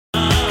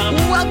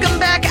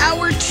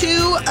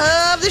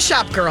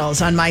Shop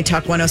Girls on My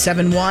Talk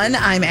 1071.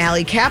 I'm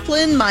Allie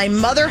Kaplan. My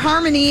mother,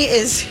 Harmony,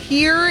 is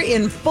here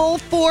in full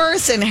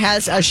force and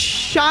has a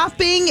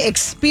shopping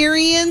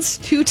experience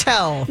to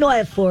tell. No, I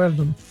have 4 of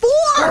them.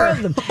 4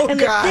 of them. Oh, and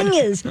God. the thing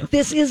is,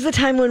 this is the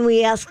time when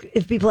we ask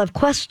if people have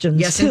questions,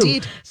 Yes, too.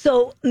 indeed.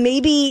 So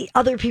maybe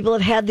other people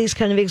have had these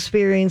kind of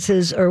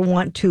experiences or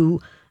want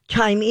to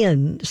chime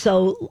in.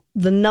 So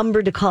the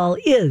number to call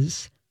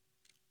is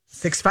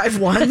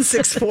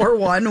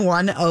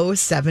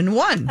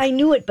 651-641-1071. I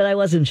knew it, but I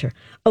wasn't sure.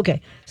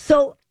 Okay.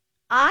 So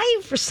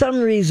I, for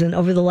some reason,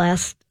 over the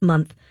last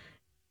month,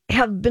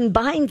 have been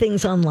buying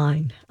things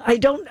online. I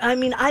don't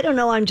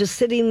know. I'm just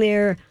sitting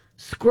there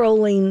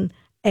scrolling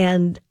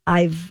and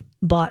I've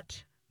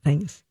bought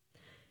things.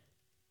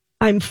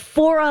 I'm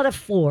 4 out of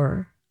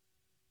 4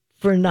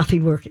 for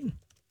nothing working.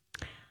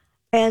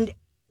 And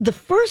the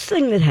first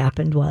thing that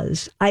happened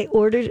was I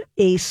ordered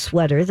a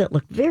sweater that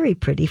looked very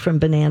pretty from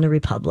Banana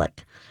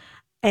Republic.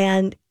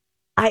 And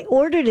I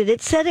ordered it. It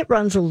said it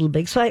runs a little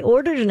big. So I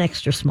ordered an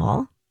extra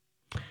small.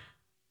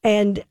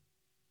 And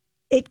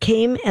it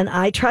came and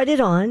I tried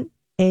it on.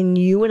 And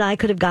you and I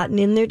could have gotten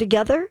in there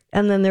together.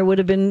 And then there would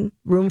have been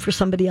room for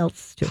somebody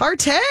else too.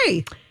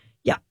 Partay.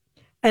 Yeah.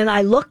 And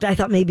I looked. I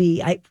thought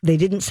maybe they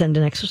didn't send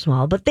an extra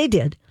small, but they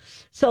did.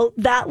 So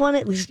that one,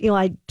 at least,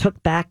 I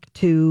took back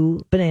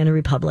to Banana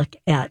Republic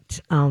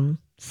at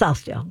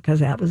Southdale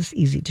because that was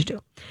easy to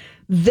do.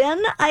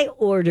 Then I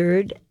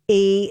ordered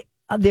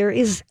there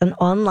is an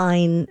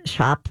online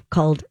shop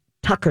called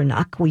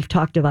Tuckernuck. We've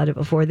talked about it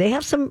before. They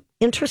have some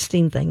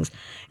interesting things.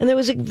 And there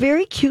was a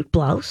very cute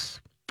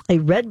blouse, a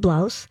red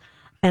blouse.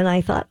 And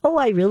I thought, oh,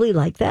 I really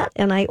like that.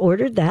 And I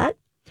ordered that.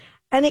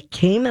 And it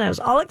came and I was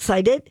all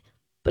excited,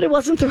 but it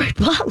wasn't the right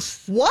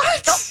blouse.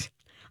 What? No.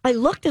 I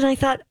looked and I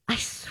thought, I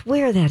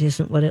swear that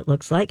isn't what it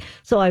looks like.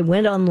 So I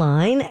went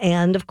online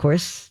and, of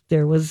course,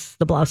 there was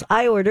the blouse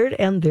I ordered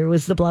and there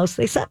was the blouse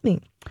they sent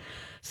me.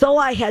 So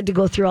I had to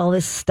go through all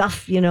this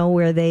stuff,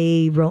 where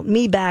they wrote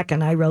me back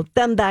and I wrote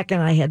them back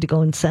and I had to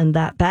go and send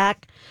that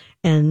back.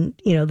 And,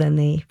 then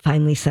they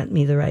finally sent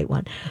me the right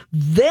one.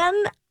 Then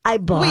I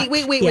bought...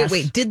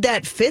 Wait. Did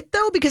that fit,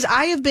 though? Because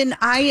I have been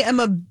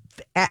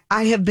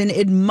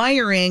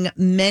admiring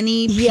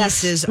many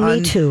pieces me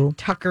on too.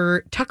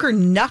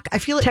 Tuckernuck. I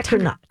feel like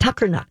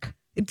Tuckernuck.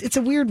 It's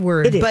a weird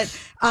word, it is. But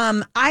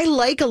I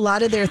like a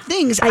lot of their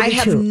things. I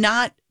have too.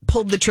 not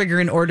pulled the trigger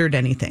and ordered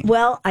anything.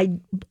 Well, I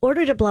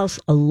ordered a blouse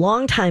a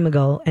long time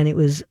ago, and it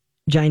was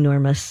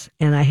ginormous,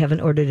 and I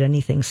haven't ordered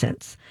anything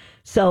since.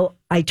 So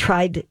I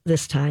tried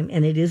this time,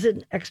 and it is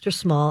an extra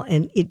small,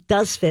 and it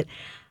does fit.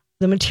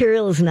 The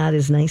material is not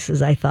as nice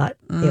as I thought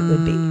it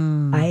would be,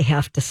 I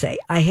have to say.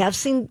 I have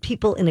seen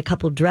people in a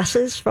couple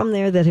dresses from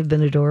there that have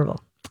been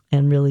adorable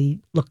and really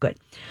look good.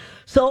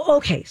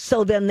 So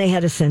then they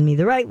had to send me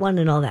the right one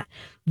and all that.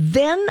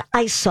 Then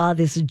I saw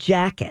this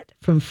jacket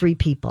from Free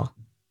People,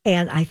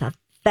 and I thought,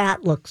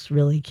 that looks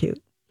really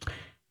cute.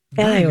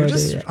 And I ordered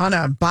it. On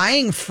a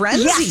buying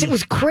frenzy. Yes, it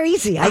was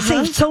crazy. I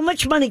saved so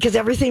much money because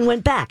everything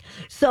went back.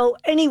 So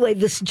anyway,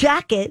 this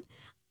jacket,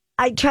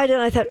 I tried it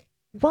and I thought,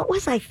 what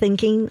was I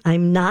thinking?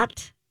 I'm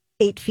not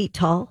 8 feet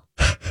tall.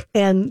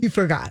 And you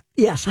forgot.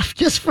 Yes,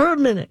 just for a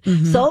minute.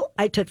 Mm-hmm. So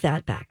I took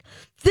that back.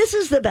 This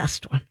is the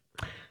best one.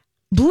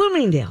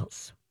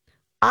 Bloomingdale's.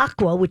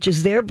 Aqua, which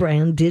is their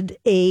brand,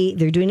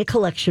 they're doing a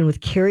collection with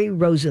Carrie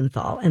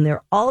Rosenthal. And there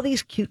are all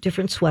these cute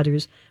different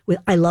sweaters with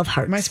I love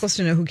hearts. Am I supposed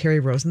to know who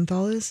Carrie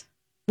Rosenthal is?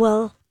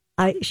 Well,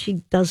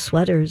 she does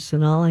sweaters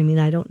and all. I mean,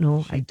 I don't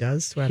know. She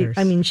does sweaters.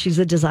 She's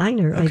a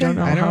designer. Okay, I don't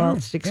know how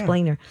else to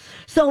explain her.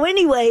 So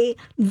anyway,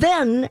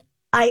 then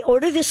I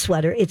ordered this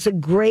sweater. It's a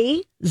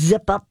gray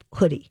zip-up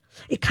hoodie.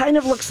 It kind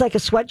of looks like a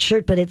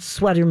sweatshirt, but it's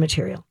sweater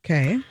material.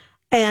 Okay.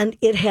 And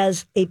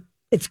it's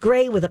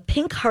gray with a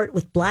pink heart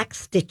with black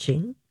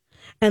stitching.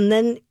 And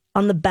then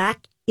on the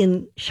back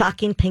in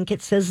shocking pink,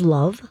 it says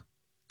love.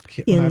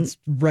 Well, that's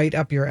right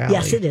up your alley.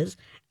 Yes, it is.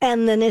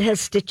 And then it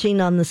has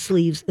stitching on the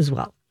sleeves as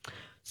well.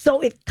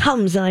 So it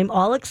comes and I'm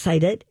all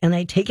excited and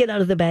I take it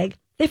out of the bag.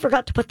 They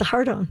forgot to put the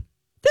heart on.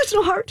 There's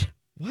no heart.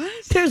 What?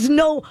 There's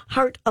no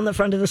heart on the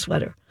front of the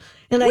sweater.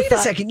 And Wait a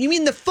second. You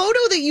mean the photo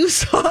that you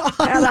saw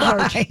had a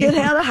heart? It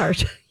had a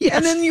heart. Yes.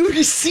 And then you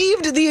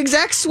received the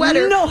exact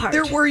sweater. No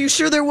heart. Were you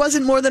sure there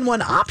wasn't more than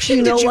one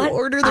option? Did you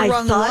order the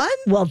wrong one?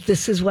 Well,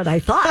 this is what I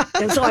thought.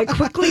 And so I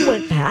quickly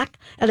went back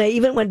and I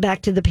even went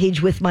back to the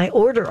page with my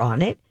order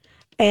on it.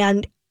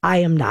 And I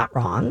am not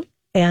wrong.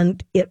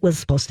 And it was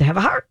supposed to have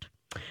a heart.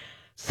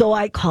 So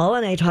I call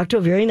and I talk to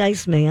a very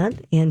nice man,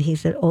 and he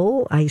said,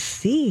 "Oh, I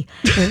see."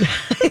 And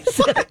I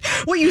said,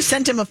 well, you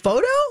sent him a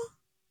photo?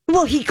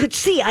 Well, he could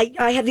see.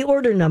 I had the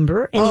order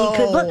number, and he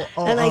could look.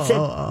 And I said,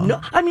 "No."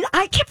 I mean,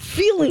 I kept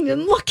feeling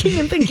and looking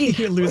and thinking,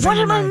 "What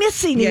am I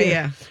missing here?"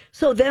 Yeah.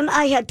 So then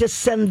I had to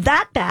send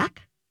that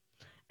back,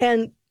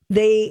 and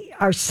they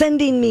are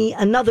sending me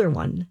another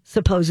one,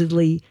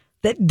 supposedly,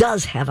 that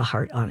does have a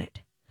heart on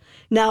it.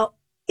 Now,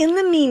 in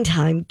the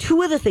meantime,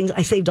 2 of the things,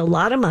 I saved a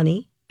lot of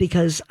money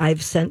because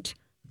I've sent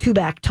 2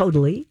 back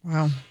totally.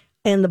 Wow.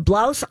 And the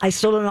blouse, I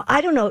still don't know.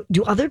 I don't know.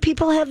 Do other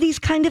people have these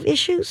kind of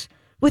issues?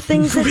 with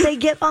things that they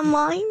get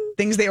online?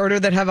 Things they order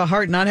that have a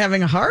heart, not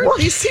having a heart? Well,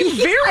 These seem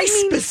very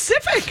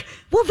specific.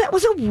 Well, that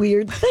was a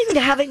weird thing to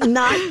have it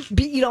not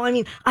be,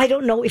 I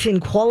don't know if in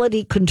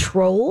quality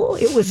control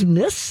it was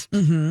missed,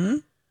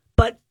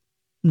 but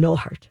no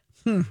heart.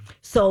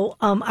 So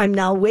I'm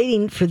now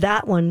waiting for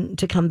that one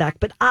to come back.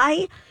 But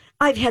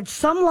I've had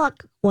some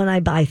luck when I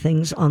buy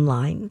things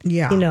online,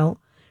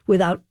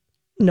 without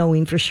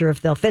knowing for sure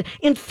if they'll fit.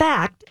 In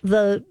fact,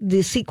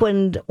 the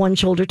sequined one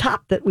shoulder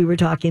top that we were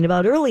talking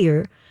about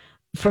earlier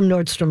from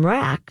Nordstrom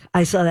Rack,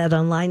 I saw that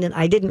online and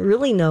I didn't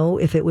really know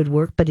if it would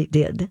work, but it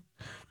did.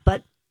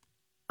 But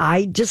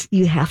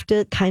you have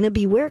to kind of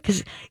beware,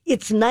 because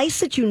it's nice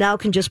that you now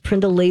can just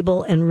print a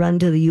label and run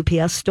to the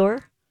UPS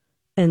store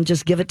and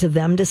just give it to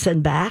them to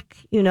send back,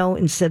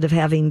 instead of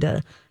having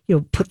to,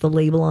 put the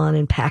label on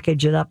and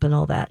package it up and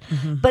all that.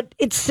 But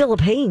it's still a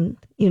pain,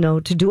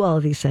 to do all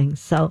of these things.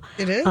 So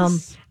it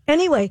is.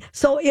 Anyway,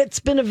 so it's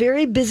been a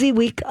very busy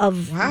week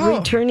of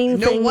returning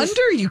things. No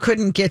wonder you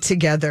couldn't get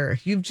together.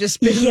 You've just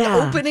been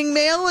opening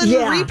mail and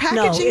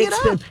repackaging it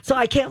up. So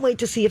I can't wait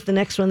to see if the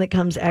next one that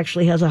comes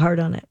actually has a heart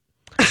on it.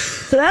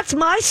 So that's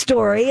my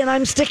story, and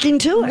I'm sticking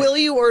to it. Will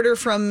you order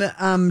from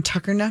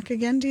Tucker Nuck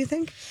again, do you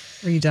think?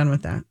 Or are you done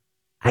with that?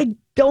 I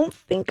don't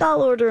think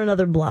I'll order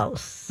another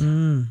blouse.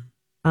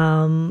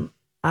 I'm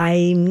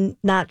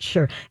not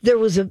sure.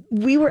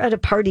 We were at a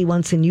party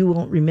once, and you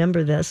won't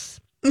remember this,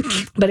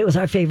 but it was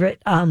our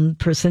favorite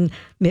person,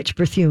 Mitch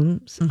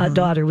Berthume's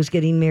daughter was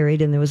getting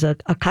married, and there was a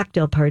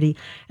cocktail party,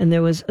 and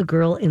there was a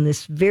girl in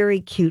this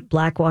very cute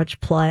black watch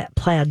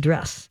plaid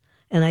dress.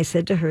 And I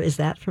said to her, "Is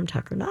that from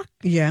Tucker Nuck?"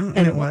 Yeah,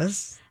 and it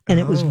was. And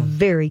it was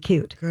very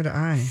cute. Good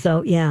eye.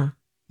 So, yeah.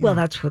 Well,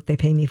 that's what they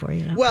pay me for,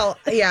 Well,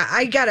 yeah,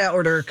 I got to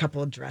order a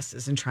couple of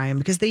dresses and try them,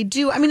 because they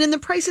do. And the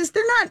prices,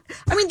 they're not,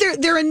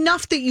 they're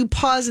enough that you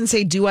pause and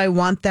say, do I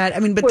want that?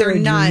 But they're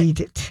not. You need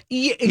it.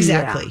 Yeah,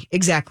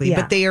 exactly.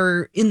 Yeah. But they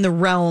are in the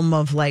realm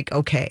of like,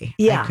 okay,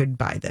 I could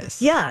buy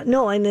this. Yeah,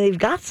 no, and they've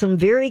got some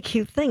very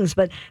cute things.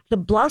 But the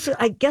blouse,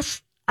 I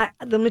guess,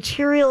 the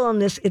material on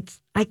this,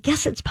 I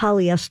guess it's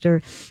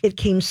polyester. It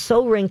came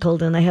so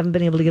wrinkled, and I haven't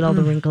been able to get all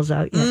the wrinkles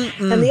out yet.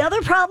 And the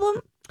other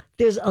problem,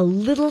 there's a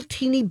little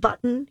teeny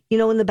button,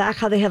 in the back,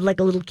 how they have like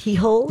a little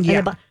keyhole.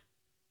 Yeah.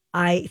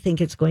 I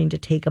think it's going to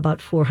take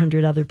about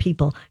 400 other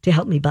people to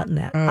help me button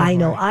that. I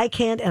know I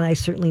can't, and I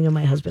certainly know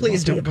my husband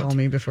Please won't don't call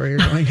me before you're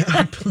going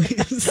out,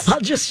 please. I'll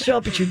just show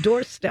up at your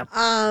doorstep.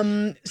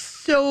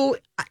 So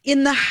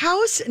in the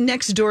house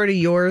next door to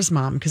yours,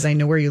 Mom, because I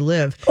know where you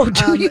live,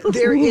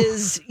 there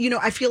is,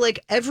 I feel like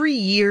every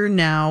year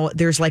now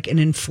there's like an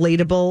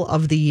inflatable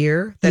of the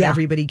year that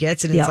everybody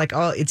gets. And it's like,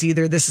 it's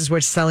either this is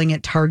what's selling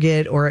at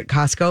Target or at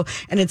Costco.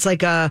 And it's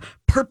like a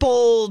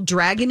purple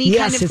dragony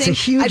kind of thing. Yes, it's a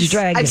huge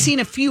dragon. I've seen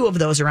a few of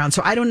those around,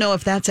 so I don't know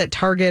if that's at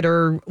Target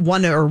or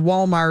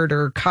Walmart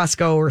or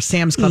Costco or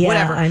Sam's Club,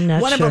 whatever. I'm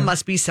not One sure. of them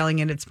must be selling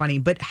it. It's funny.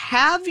 But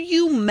have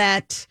you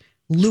met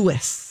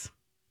Lewis?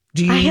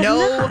 Do you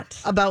know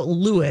about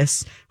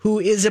Lewis, who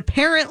is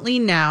apparently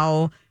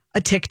now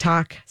a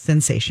TikTok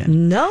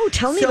sensation? No,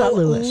 tell me about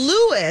Lewis.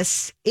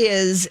 Lewis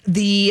is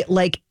the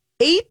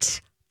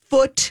 8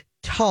 foot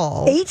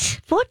tall.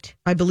 8 foot?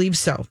 I believe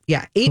so.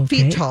 Yeah, 8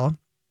 feet tall.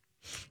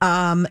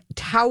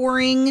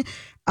 Towering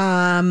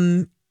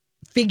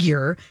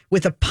figure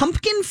with a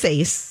pumpkin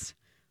face,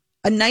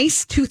 a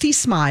nice toothy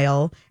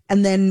smile,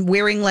 and then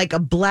wearing like a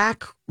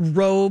black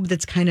robe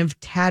that's kind of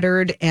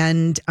tattered,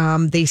 and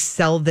they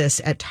sell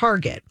this at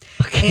Target.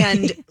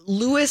 And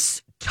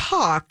Lewis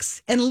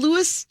talks, and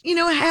Lewis,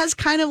 has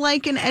kind of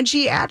like an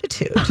edgy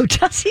attitude. Oh,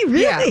 does he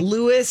really? Yeah,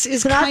 Lewis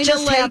is kind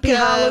of like Happy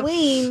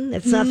Halloween.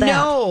 It's not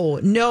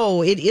that.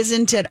 No, it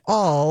isn't at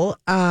all.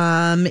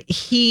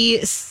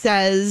 He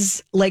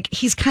says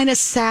he's kind of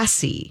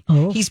sassy.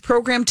 Oh. He's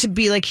programmed to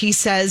be like, he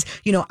says,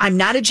 I'm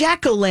not a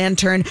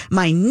jack-o'-lantern.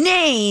 My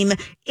name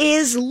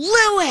is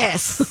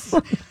Lewis.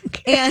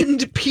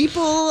 And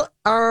people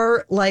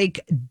are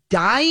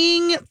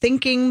dying,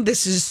 thinking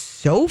this is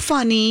so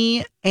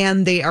funny,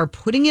 and they are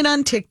putting it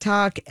on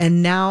TikTok.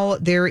 And now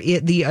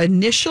the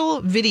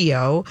initial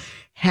video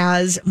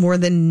has more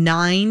than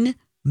 9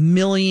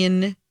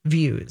 million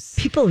views.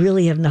 People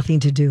really have nothing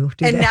to do.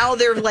 Now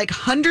there are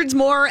hundreds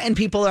more, and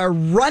people are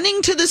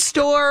running to the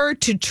store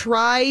to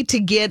try to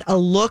get a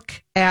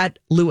look at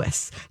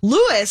Lewis.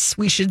 Lewis,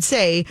 we should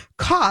say,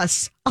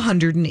 costs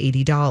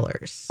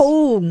 $180.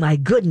 Oh, my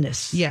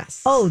goodness.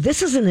 Yes. Oh,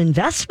 this is an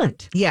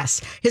investment.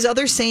 Yes. His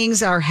other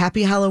sayings are,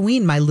 "Happy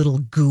Halloween, my little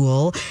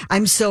ghoul.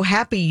 I'm so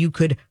happy you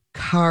could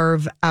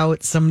carve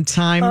out some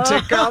time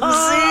to come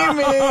see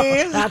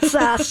me." That's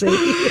sassy.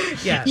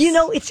 Yes.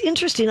 It's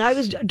interesting. I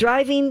was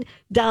driving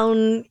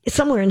down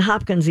somewhere in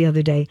Hopkins the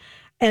other day,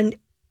 and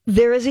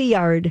there is a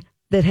yard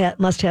that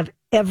must have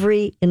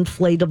every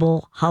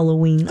inflatable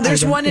Halloween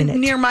There's item one in it.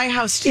 near my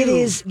house, too. It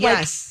is.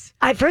 Yes.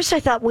 At first I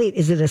thought, wait,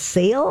 is it a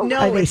sale?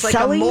 No, it's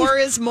selling a more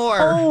is more.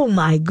 Oh,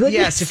 my goodness.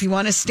 Yes, if you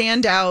want to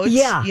stand out.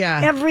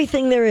 Yeah.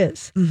 Everything there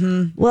is.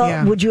 Mm-hmm.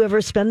 Well, would you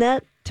ever spend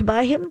that to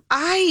buy him?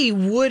 I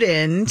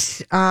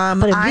wouldn't.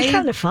 But it'd be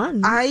kind of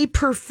fun. I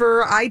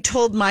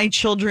told my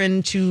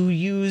children to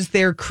use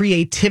their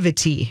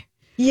creativity.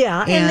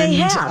 Yeah, and they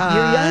have.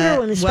 Your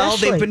younger one especially. Well,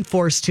 they've been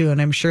forced to,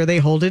 and I'm sure they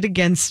hold it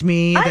against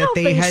me that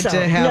they had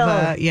to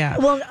have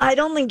Well, I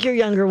don't think your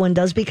younger one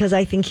does because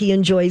I think he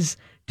enjoys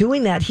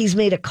doing that. He's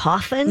made a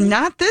coffin.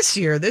 Not this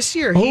year. This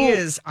year he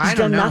is. I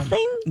don't know.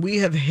 Nothing. We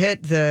have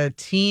hit the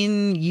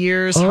teen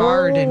years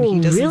hard, and he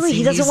doesn't. Really,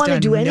 he doesn't want to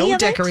do any of it. No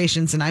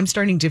decorations, and I'm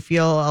starting to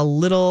feel a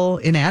little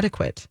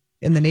inadequate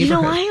in the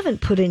neighborhood. I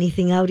haven't put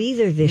anything out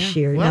either this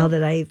year. Now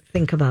that I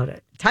think about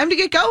it, time to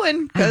get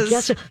going.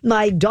 Because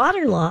my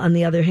daughter-in-law, on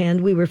the other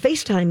hand, we were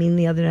FaceTiming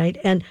the other night,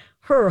 and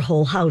her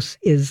whole house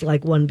is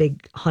like one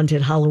big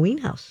haunted Halloween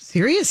house.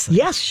 Seriously?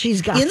 Yes,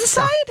 she's got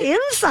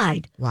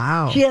inside.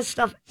 Wow. She has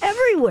stuff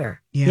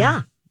everywhere.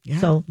 Yeah.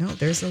 So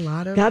there's a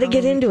lot of got to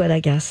get into it, I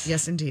guess.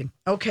 Yes, indeed.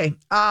 Okay.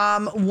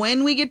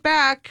 When we get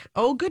back,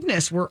 oh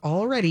goodness, we're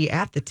already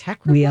at the tech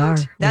report. We are.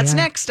 That's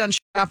next on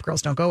Shop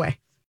Girls. Don't go away.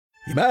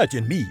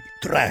 Imagine me,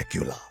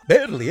 Dracula,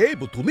 barely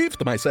able to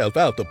lift myself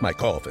out of my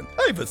coffin.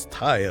 I was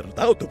tired,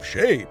 out of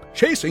shape.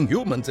 Chasing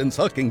humans and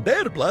sucking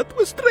their blood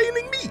was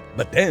draining me.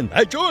 But then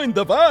I joined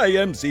the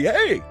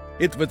YMCA.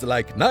 It was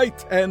like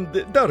night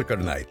and darker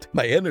night.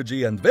 My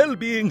energy and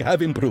well-being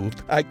have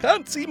improved. I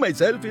can't see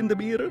myself in the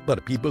mirror,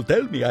 but people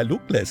tell me I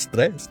look less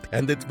stressed.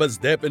 And it was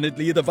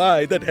definitely the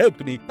Y that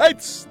helped me.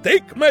 I'd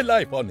stake my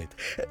life on it.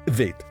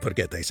 Wait,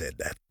 forget I said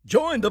that.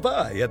 Join the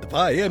Y at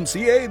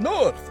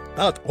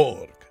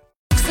ymcanorth.org.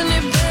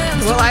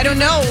 Well, I don't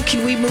know.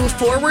 Can we move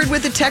forward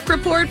with the tech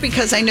report?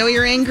 Because I know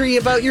you're angry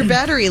about your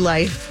battery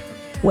life.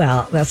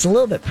 Well, that's a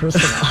little bit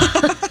personal.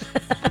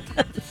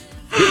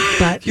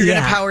 But you're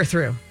going to power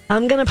through.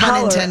 I'm going to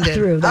power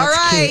through. That's all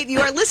right. cute. You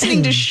are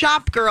listening to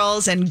Shop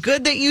Girls, and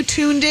good that you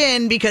tuned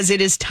in because it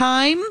is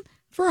time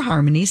for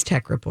Harmony's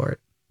Tech Report.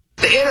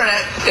 The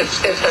internet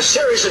is a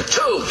series of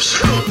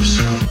tubes.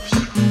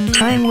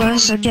 Time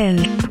once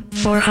again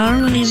for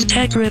Harmony's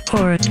Tech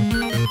Report.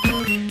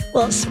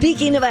 Well,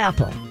 speaking of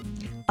Apple,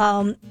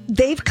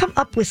 they've come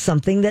up with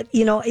something that,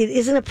 it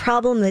isn't a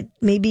problem that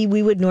maybe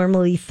we would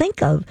normally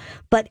think of,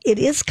 but it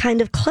is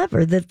kind of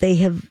clever that they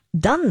have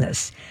done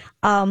this.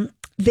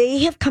 They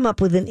have come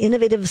up with an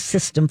innovative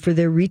system for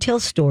their retail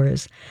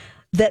stores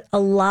that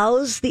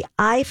allows the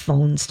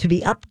iPhones to be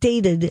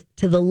updated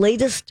to the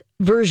latest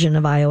version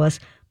of iOS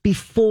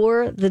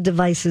before the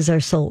devices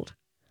are sold.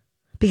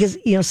 Because,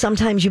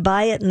 sometimes you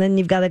buy it and then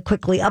you've got to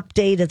quickly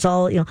update. It's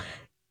all,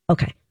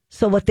 Okay.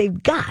 So what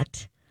they've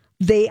got,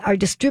 they are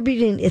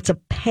distributing, it's a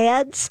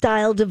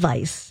pad-style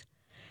device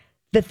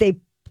that they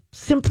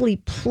simply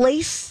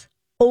place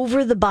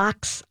over the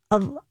box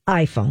of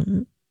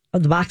iPhone,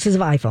 of the boxes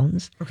of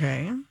iPhones.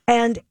 Okay.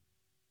 And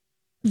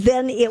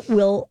then it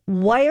will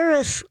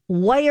wirelessly,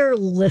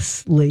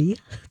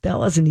 that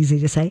wasn't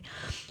easy to say,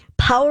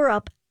 power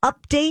up,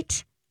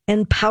 update,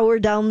 and power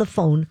down the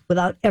phone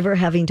without ever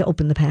having to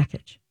open the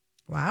package.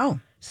 Wow.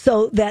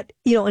 So that,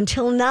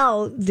 until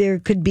now, there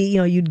could be,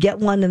 you'd get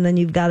one and then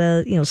you've got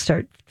to,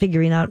 start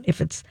figuring out if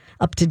it's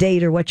up to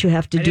date or what you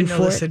have to do for it. I didn't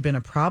know this had been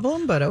a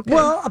problem, but okay.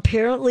 Well,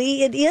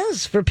 apparently it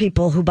is for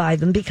people who buy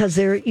them because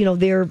they're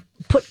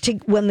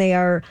when they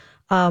are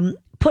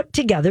put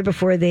together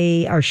before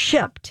they are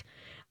shipped,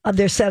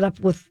 they're set up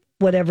with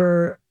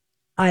whatever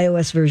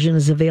iOS version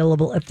is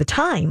available at the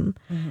time.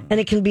 Mm-hmm. And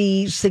it can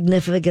be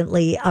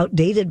significantly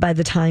outdated by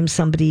the time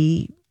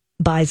somebody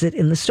buys it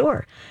in the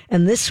store.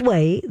 And this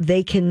way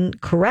they can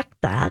correct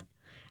that.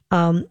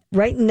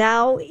 Right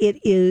now it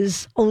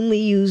is only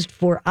used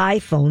for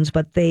iPhones,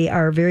 but they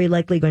are very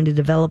likely going to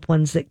develop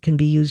ones that can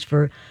be used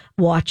for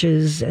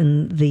watches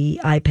and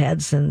the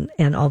iPads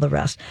and all the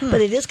rest.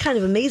 But it is kind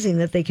of amazing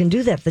that they can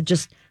do that.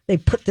 They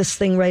put this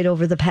thing right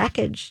over the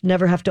package,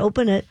 never have to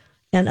open it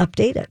and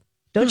update it.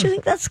 Don't you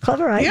think that's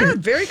clever? Yeah,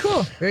 very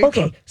cool. Very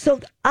okay, cool. So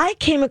I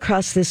came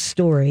across this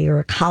story or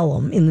a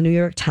column in the New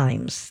York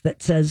Times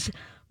that says,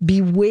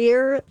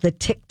 beware the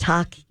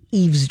TikTok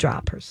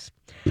eavesdroppers.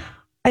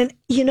 And,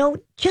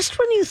 just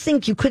when you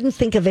think you couldn't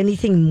think of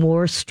anything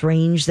more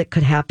strange that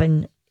could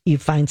happen, you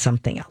find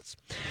something else.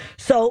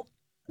 So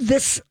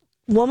this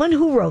woman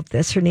who wrote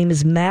this, her name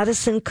is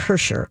Madison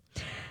Kirscher.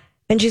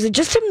 And she said,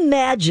 just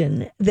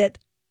imagine that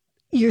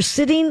you're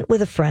sitting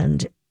with a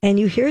friend and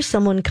you hear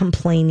someone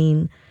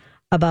complaining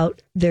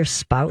about their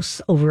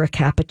spouse over a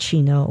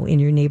cappuccino in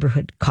your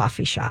neighborhood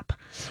coffee shop.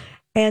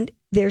 And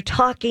they're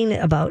talking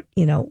about,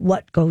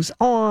 what goes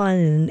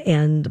on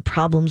and the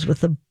problems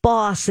with the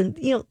boss. And,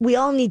 we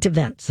all need to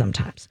vent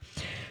sometimes.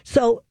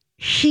 So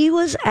she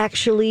was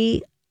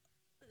actually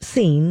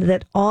seen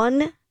that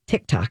on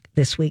TikTok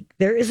this week,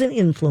 there is an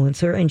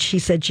influencer, and she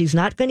said she's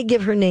not going to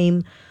give her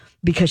name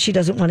because she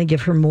doesn't want to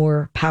give her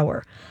more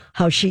power.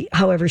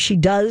 However, she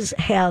does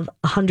have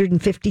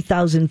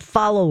 150,000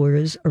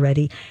 followers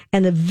already,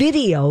 and a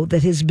video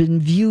that has been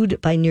viewed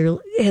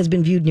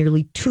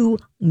nearly 2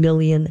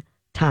 million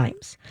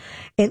times.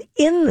 And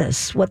in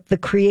this, what the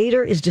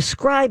creator is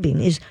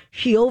describing is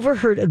she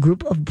overheard a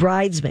group of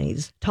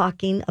bridesmaids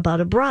talking about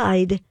a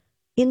bride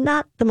in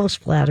not the most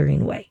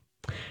flattering way.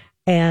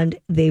 And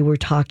they were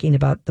talking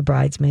about the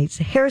bridesmaids'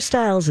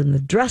 hairstyles and the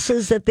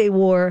dresses that they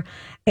wore,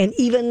 and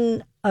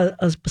even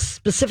a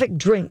specific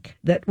drink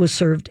that was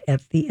served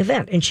at the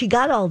event. And she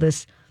got all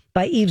this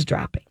by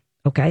eavesdropping,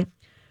 okay?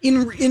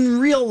 In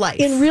real life.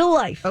 In real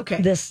life,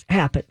 okay, this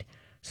happened.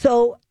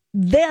 So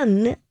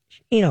then,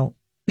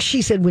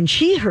 she said when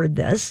she heard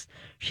this,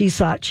 she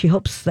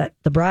hopes that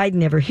the bride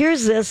never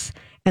hears this.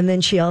 And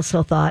then she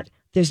also thought,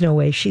 there's no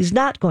way she's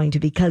not going to,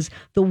 because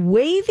the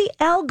way the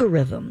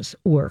algorithms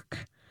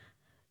work,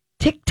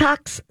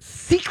 TikTok's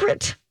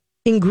secret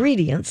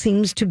ingredient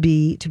seems to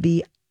be,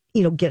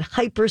 get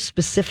hyper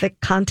specific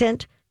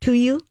content to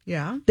you.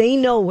 Yeah. They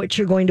know what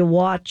you're going to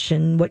watch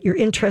and what your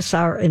interests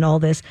are in all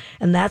this.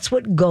 And that's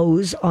what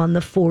goes on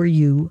the For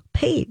You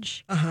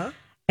page. Uh-huh.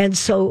 And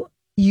so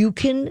you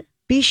can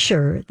be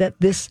sure that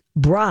this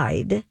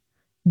bride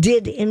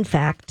did, in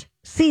fact,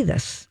 see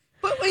this.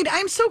 But wait,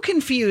 I'm so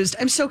confused.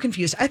 I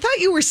thought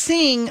you were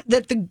saying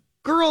that the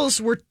girls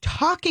were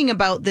talking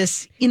about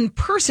this in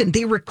person.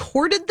 They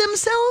recorded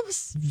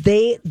themselves?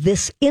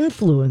 This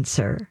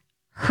influencer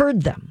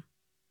heard them,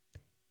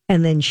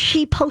 and then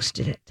she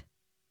posted it.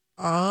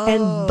 Oh.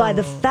 And by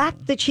the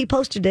fact that she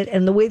posted it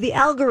and the way the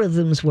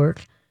algorithms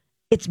work,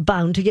 it's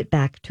bound to get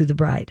back to the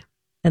bride.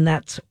 And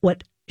that's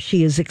what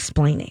she is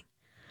explaining.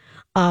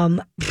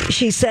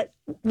 She said,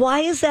 why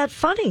is that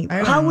funny?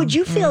 How would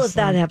you feel if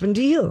that happened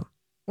to you?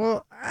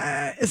 Well,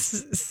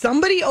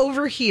 somebody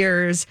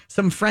overhears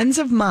some friends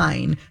of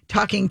mine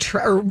talking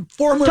former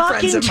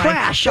friends of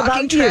mine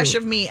talking trash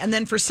of me, and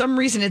then for some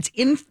reason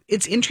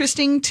it's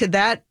interesting to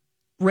that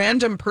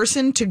random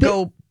person to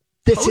go.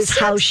 This is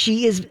how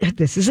she is.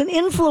 This is an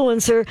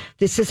influencer.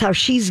 This is how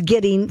she's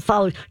getting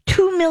followed.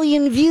 2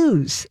 million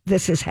views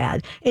this has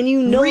had. And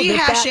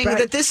rehashing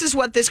that this is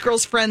what this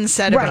girl's friend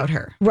said about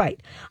her. Right.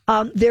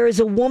 There is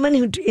a woman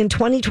who in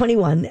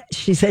 2021,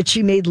 she said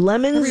she made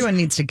lemons. Everyone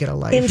needs to get a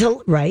life.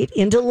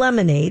 Into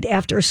lemonade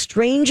after a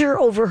stranger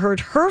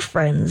overheard her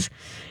friends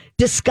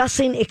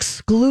discussing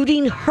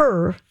excluding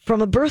her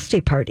from a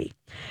birthday party.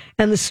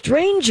 And the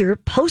stranger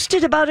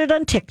posted about it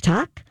on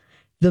TikTok.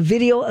 The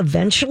video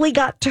eventually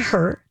got to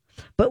her,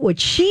 but what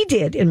she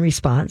did in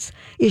response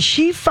is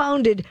she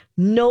founded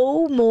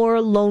No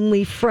More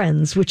Lonely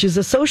Friends, which is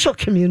a social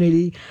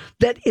community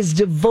that is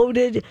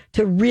devoted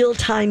to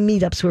real-time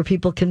meetups where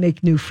people can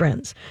make new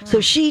friends.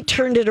 So she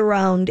turned it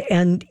around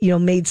and,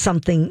 made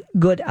something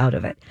good out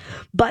of it.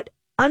 But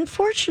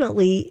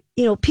unfortunately,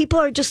 people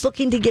are just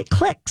looking to get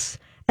clicks,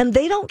 and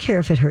they don't care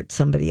if it hurts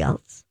somebody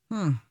else.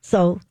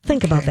 So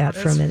think about that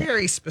for a minute. That's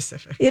very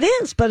specific. It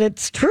is, but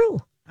it's true.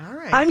 All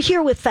right. I'm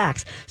here with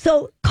facts.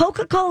 So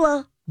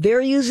Coca-Cola,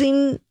 they're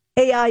using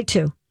AI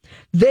too.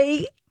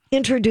 They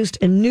introduced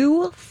a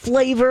new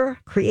flavor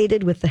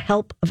created with the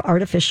help of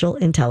artificial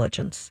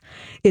intelligence.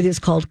 It is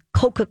called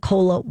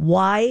Coca-Cola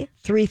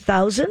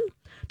Y3000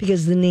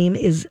 because the name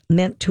is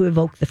meant to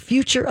evoke the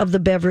future of the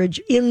beverage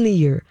in the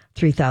year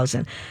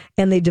 3000.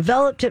 And they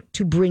developed it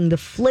to bring the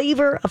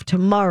flavor of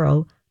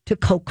tomorrow to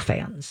Coke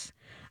fans.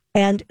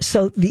 And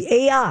so the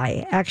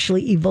AI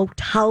actually evoked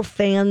how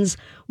fans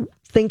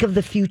think of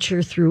the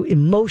future through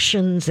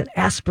emotions and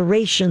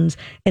aspirations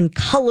and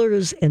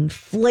colors and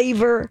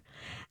flavor.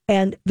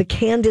 And the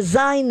can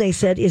design, they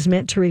said, is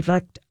meant to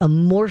reflect a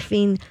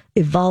morphing,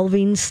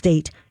 evolving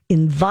state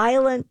in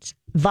violet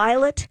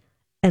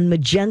and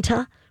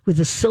magenta with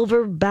a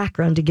silver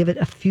background to give it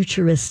a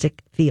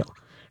futuristic feel.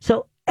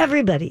 So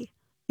everybody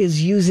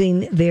is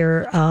using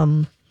their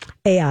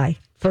AI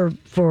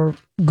for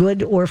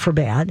good or for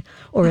bad,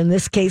 or in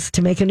this case,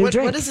 to make a new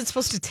drink. What is it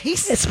supposed to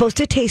taste? It's supposed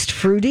to taste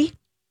fruity.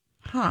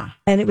 Huh.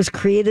 And it was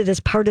created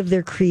as part of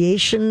their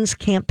creations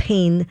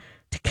campaign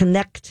to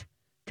connect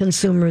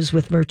consumers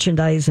with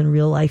merchandise and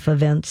real life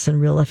events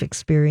and real life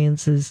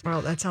experiences.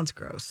 Well, that sounds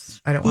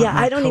gross. I don't want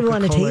I don't even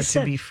want to taste it.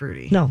 To be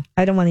fruity. No,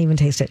 I don't want to even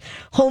taste it.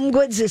 Home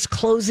Goods is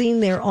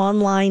closing their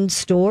online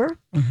store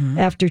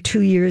after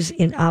 2 years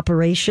in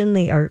operation.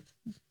 They are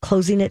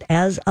closing it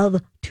as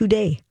of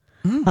today.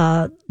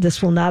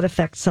 This will not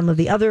affect some of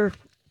the other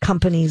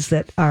companies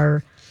that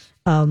are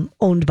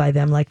owned by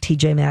them, like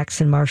TJ Maxx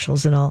and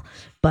Marshalls and all.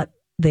 But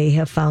they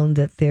have found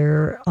that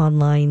their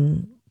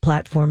online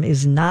platform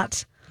is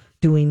not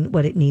doing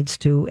what it needs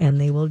to,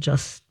 and they will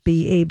just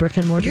be a brick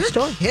and mortar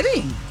store. You're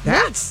kidding.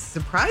 That's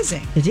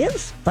surprising. It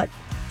is, but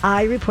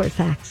I report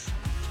facts.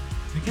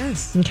 I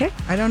guess. Okay.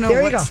 I don't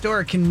know what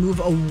store can move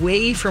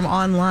away from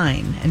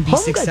online and be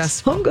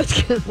successful. Home Goods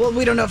can. Well,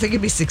 we don't know if they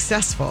could be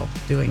successful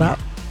doing it.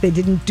 They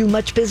didn't do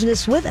much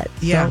business with it.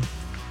 Yeah. So.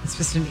 It's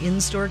just an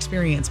in-store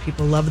experience.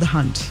 People love the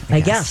hunt,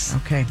 I guess.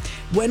 Okay.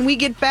 When we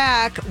get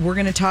back, we're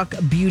going to talk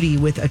beauty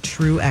with a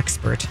true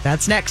expert.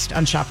 That's next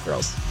on Shop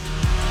Girls.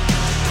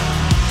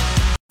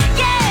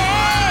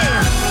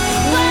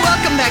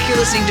 Welcome back. You're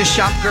listening to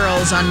Shop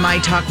Girls on My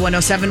Talk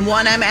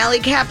 1071. I'm Allie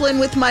Kaplan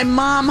with my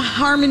mom,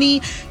 Harmony.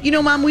 You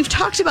know, Mom, we've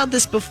talked about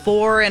this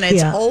before, and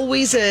it's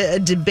always a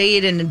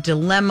debate and a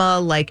dilemma.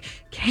 Like,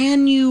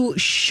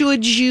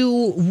 should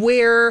you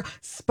wear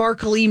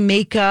sparkly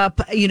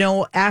makeup,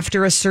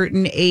 after a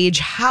certain age?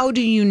 How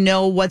do you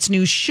know what's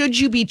new? Should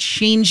you be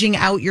changing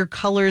out your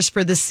colors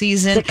for the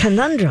season? The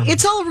conundrum.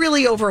 It's all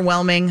really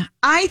overwhelming.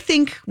 I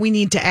think we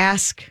need to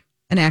ask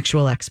an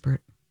actual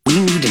expert. We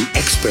need an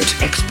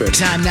expert.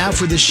 Time now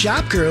for the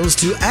Shop Girls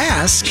to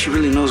ask. She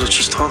really knows what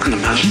she's talking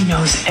about. She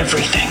knows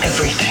everything.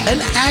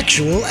 An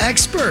actual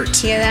expert.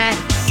 Hear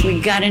that?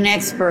 We got an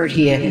expert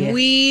here.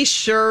 We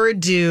sure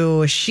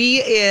do. She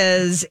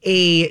is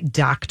a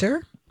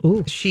doctor.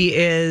 Ooh. She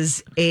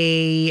is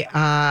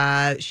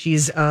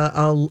she's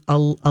a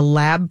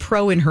lab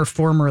pro in her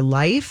former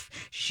life.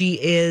 She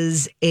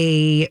is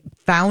a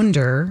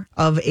founder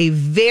of a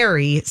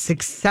very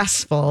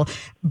successful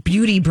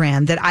beauty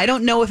brand that I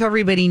don't know if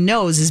everybody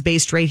knows is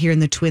based right here in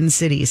the Twin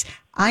Cities.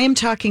 I am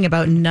talking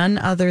about none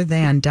other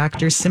than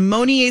Dr.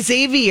 Simone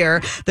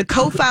Xavier, the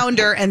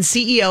co-founder and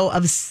CEO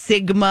of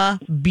Sigma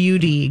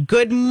Beauty.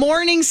 Good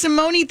morning,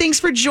 Simone. Thanks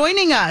for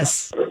joining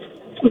us.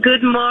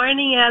 Good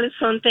morning,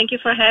 Allison. Thank you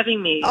for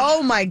having me.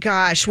 Oh, my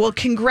gosh. Well,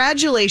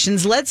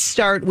 congratulations. Let's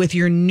start with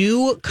your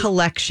new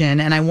collection.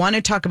 And I want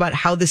to talk about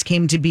how this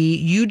came to be.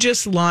 You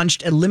just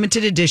launched a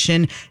limited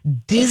edition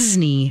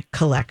Disney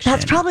collection.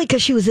 That's probably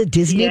because she was a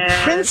Disney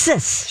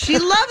princess. She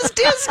loves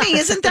Disney.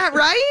 Isn't that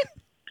right?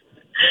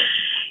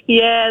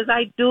 Yes,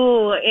 I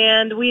do.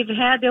 And we've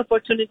had the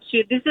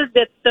opportunity. This is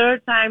the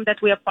third time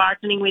that we are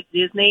partnering with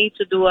Disney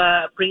to do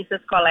a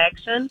princess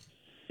collection.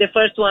 The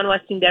first one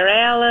was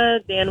Cinderella,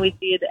 then we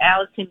did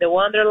Alice in the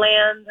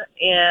Wonderland,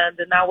 and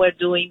now we're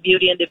doing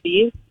Beauty and the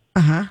Beast.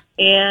 Uh-huh.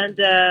 And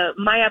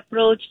my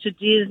approach to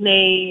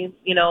Disney,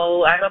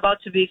 I'm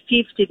about to be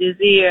 50 this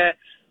year,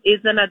 is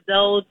an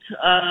adult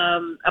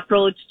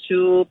approach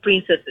to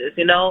princesses,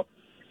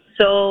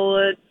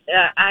 So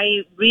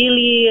I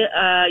really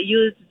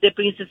used the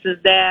princesses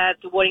that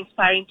were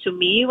inspiring to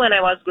me when I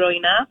was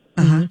growing up.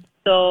 Uh-huh.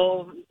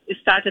 So it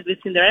started with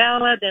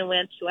Cinderella, then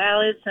went to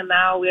Alice, and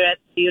now we're at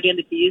Beauty and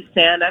the Beast,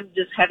 and I'm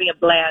just having a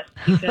blast.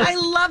 I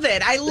love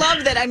it. I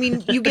love that. I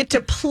mean, you get to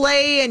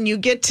play and you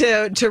get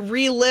to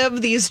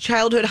relive these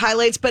childhood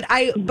highlights. But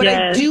I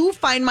do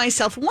find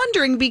myself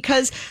wondering,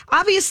 because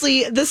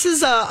obviously this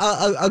is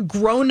a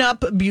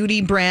grown-up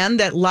beauty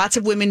brand that lots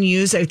of women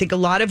use. I think a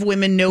lot of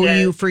women know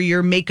you for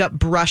your makeup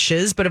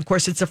brushes, but of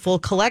course it's a full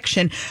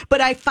collection.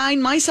 But I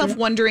find myself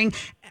wondering,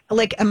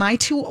 like, am I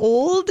too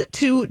old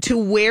to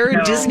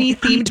wear Disney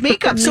themed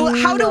makeup? So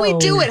how do we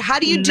do it? How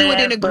do you do it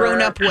in a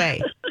grown up way?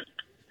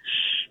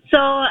 So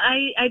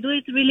I do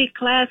it really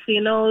classy.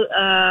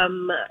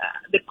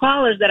 The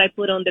colors that I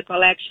put on the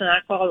collection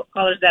are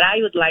colors that I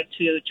would like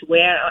to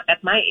wear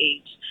at my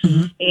age.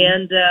 Mm-hmm.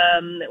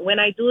 And when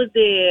I do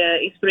the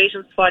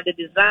inspirations for the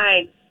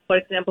design, for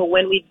example,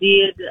 when we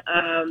did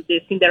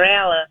the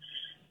Cinderella,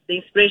 the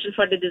inspiration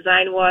for the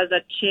design was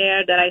a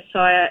chair that I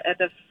saw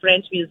at a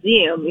French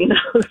museum,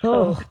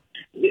 So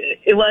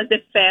it was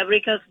the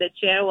fabric of the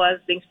chair was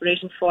the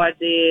inspiration for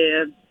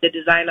the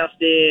design of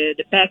the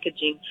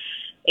packaging.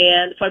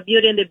 And for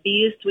Beauty and the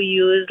Beast, we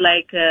use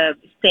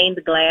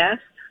stained glass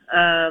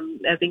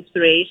as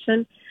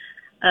inspiration.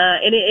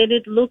 And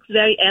it looks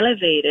very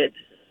elevated.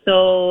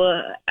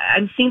 So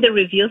I'm seeing the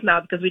reviews now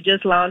because we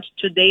just launched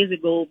 2 days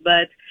ago,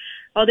 but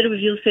all the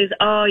reviews says,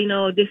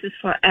 this is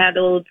for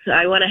adults.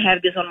 I want to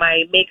have this on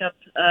my makeup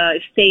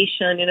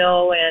station,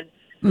 and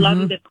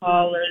loving the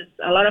colors.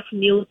 A lot of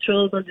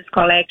neutrals on this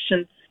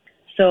collection.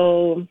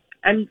 So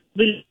I'm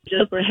really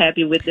super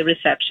happy with the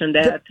reception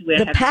that we're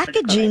having. The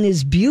packaging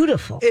is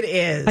beautiful. It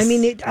is. I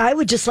mean, I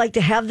would just like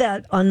to have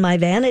that on my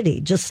vanity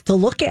just to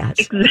look at.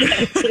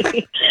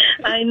 Exactly.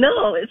 I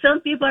know. Some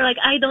people are like,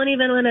 I don't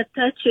even want to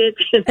touch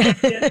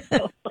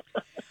it.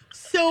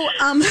 So,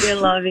 they're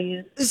loving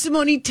it.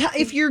 Simone,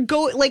 if you're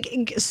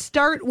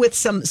start with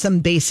some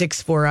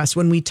basics for us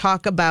when we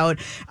talk about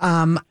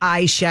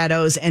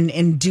eyeshadows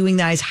and doing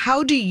the eyes.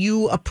 How do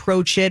you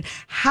approach it?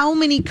 How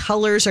many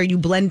colors are you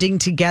blending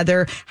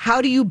together?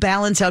 How do you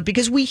balance out?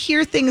 Because we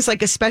hear things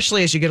like,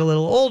 especially as you get a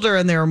little older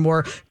and there are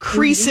more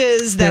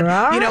creases that,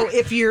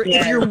 if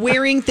you're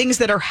wearing things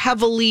that are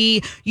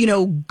heavily,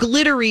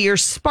 glittery or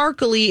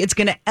sparkly, it's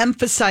going to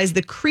emphasize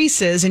the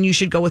creases and you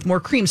should go with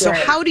more cream. So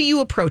how do you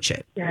approach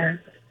it? Yeah.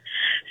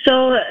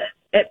 So,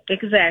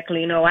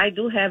 exactly, I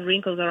do have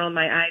wrinkles around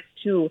my eyes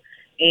too,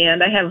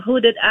 and I have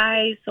hooded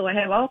eyes, so I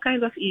have all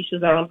kinds of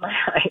issues around my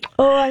eyes.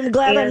 Oh, I'm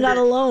glad I'm not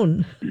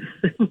alone.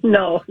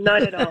 No,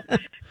 not at all.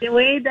 The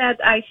way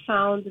that I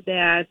found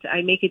that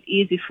I make it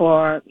easy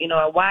for,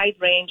 a wide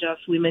range of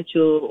women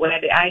to wear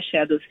the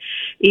eyeshadows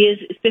is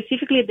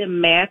specifically the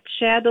matte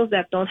shadows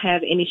that don't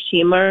have any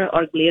shimmer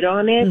or glitter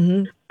on it.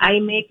 Mm-hmm. I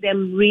make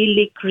them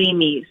really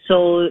creamy,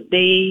 so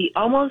they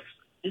almost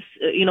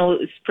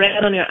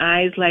spread on your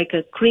eyes like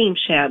a cream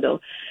shadow.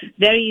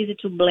 Very easy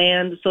to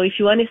blend. So if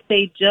you want to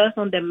stay just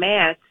on the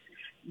matte,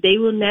 they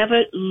will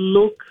never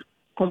look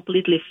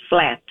completely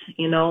flat,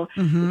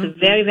 It's a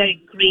very, very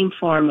cream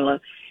formula.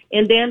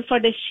 And then for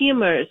the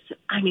shimmers,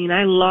 I mean,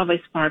 I love a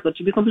sparkle,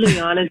 to be completely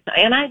honest.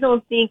 And I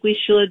don't think we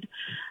should,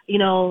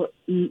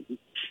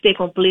 stay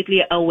completely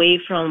away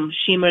from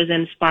shimmers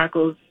and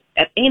sparkles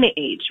at any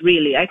age,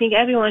 really. I think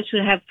everyone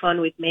should have fun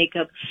with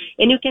makeup.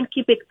 And you can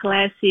keep it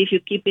classy if you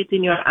keep it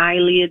in your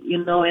eyelid,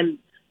 and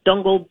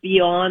don't go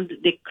beyond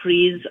the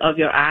crease of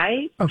your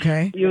eye.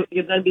 Okay. You're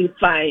going to be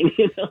fine,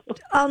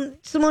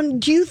 Simone,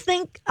 do you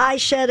think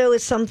eyeshadow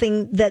is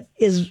something that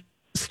is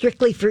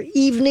strictly for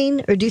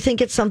evening, or do you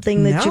think it's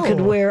something that you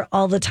could wear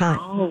all the time?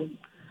 Oh,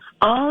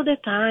 all the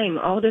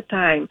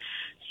time.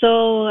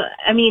 So,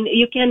 I mean,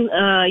 you can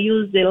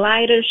use the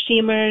lighter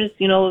shimmers,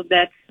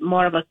 that's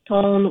more of a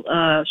tone,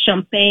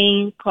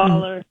 champagne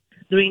color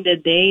during the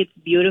day. It's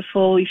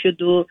beautiful. If you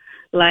do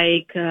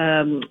like,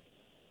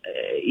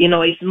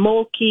 a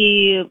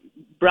smoky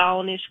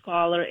brownish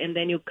color and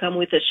then you come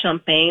with a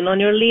champagne on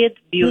your lid,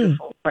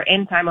 beautiful for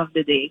any time of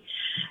the day.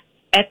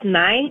 At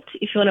night,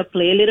 if you want to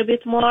play a little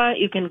bit more,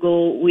 you can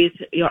go with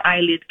your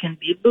eyelid can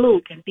be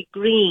blue, can be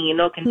green,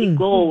 can be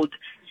gold.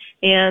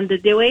 And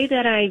the way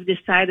that I've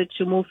decided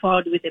to move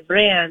forward with the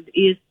brand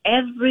is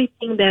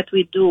everything that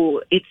we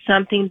do, it's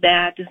something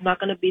that is not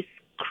going to be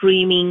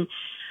screaming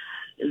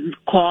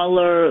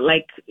color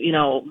like,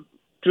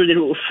 through the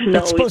roof.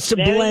 It's supposed to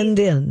blend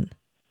in.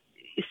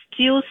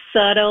 Still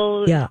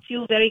subtle,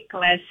 still very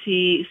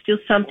classy, still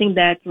something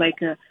that's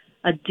like a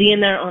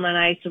dinner on a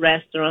nice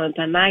restaurant,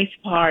 a nice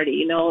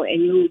party,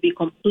 and you will be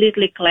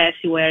completely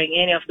classy wearing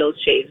any of those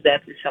shades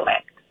that we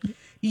select.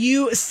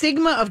 You,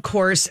 Sigma, of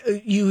course,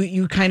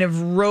 you kind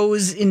of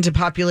rose into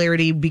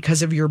popularity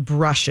because of your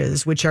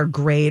brushes, which are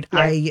great.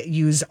 Yes. I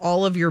use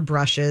all of your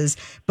brushes,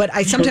 but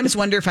I sometimes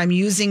wonder if I'm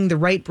using the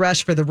right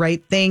brush for the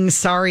right thing.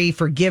 Sorry,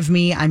 forgive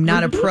me. I'm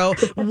not a pro.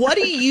 What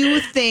do you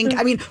think?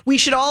 I mean, we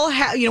should all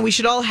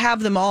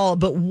have them all,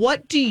 but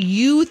what do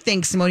you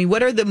think, Simone?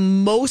 What are the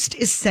most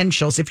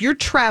essentials? If you're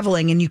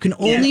traveling and you can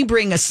only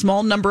bring a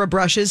small number of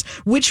brushes,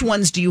 which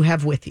ones do you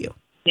have with you?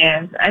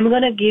 Yes, I'm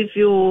going to give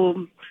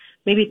you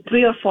maybe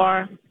 3 or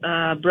 4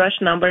 brush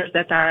numbers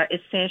that are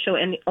essential.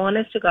 And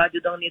honest to God, you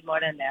don't need more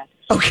than that.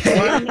 Okay.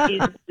 One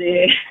is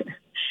the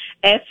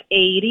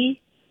F80,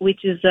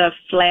 which is a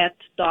flat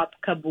top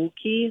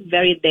kabuki,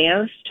 very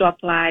dense to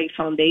apply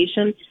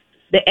foundation.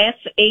 The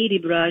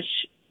F80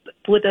 brush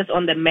put us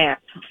on the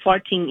map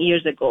 14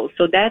 years ago.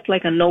 So that's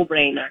like a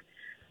no-brainer.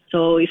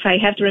 So if I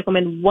have to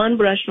recommend one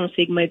brush from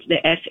Sigma, it's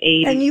the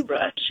F80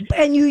 brush.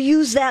 And you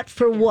use that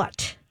for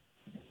what?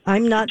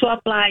 To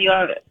apply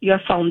your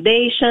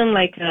foundation,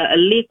 like a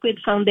liquid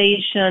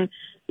foundation,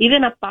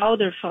 even a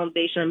powder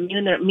foundation,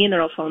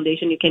 mineral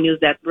foundation, you can use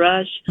that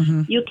brush.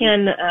 Mm-hmm. You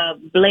can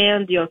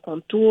blend your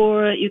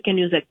contour. You can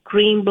use a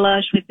cream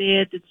blush with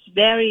it. It's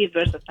very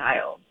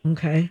versatile.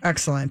 Okay.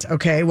 Excellent.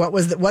 Okay.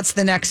 What's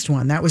the next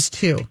one? That was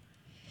 2.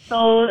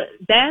 So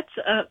that's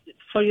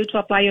for you to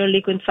apply your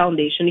liquid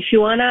foundation. If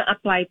you want to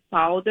apply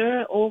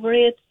powder over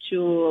it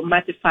to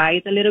mattify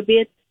it a little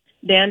bit,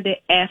 then the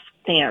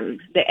F10.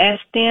 The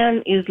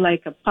F10 is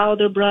like a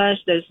powder brush.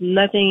 There's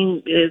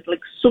nothing, it's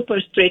like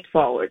super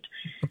straightforward.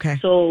 Okay.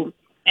 So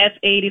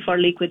F80 for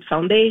liquid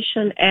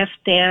foundation,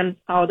 F10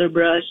 powder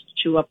brush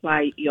to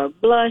apply your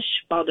blush,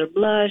 powder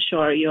blush,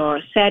 or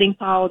your setting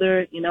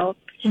powder,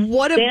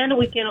 Then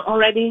we can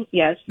already,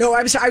 yes. No,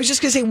 I was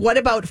just going to say, what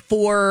about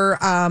for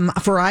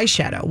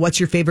eyeshadow? What's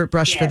your favorite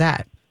brush for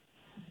that?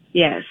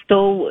 Yes.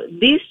 So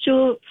these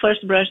 2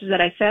 first brushes that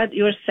I said,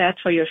 you're set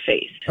for your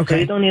face. Okay. So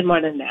you don't need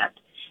more than that.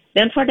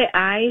 Then for the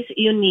eyes,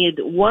 you need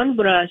one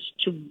brush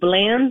to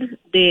blend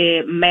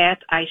the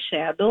matte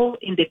eyeshadow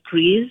in the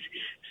crease.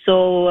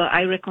 So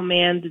I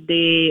recommend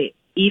the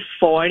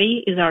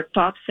E40 is our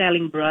top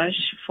selling brush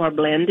for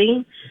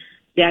blending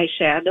the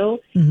eyeshadow.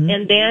 Mm-hmm.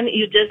 And then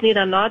you just need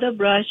another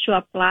brush to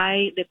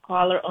apply the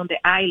color on the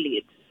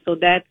eyelid. So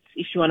that's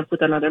if you want to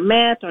put another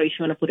matte or if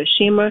you want to put a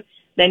shimmer,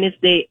 then it's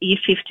the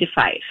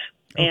E55.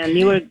 And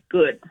you are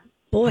good.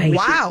 Boy,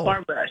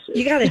 wow.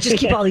 You got to just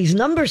keep all these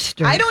numbers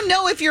straight. I don't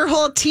know if your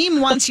whole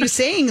team wants you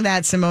saying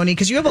that, Simone,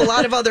 because you have a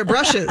lot of other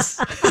brushes.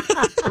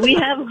 We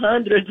have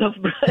hundreds of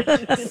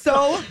brushes.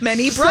 So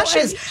many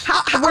brushes.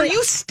 How are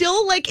you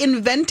still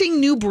inventing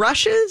new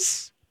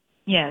brushes?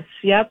 Yes.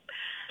 Yep.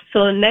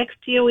 So next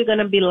year we're going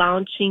to be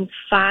launching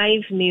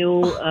 5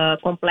 new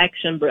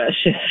complexion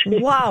brushes.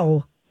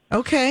 Wow.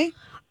 Okay.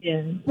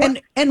 Yeah.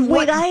 And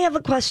wait, I have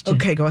a question.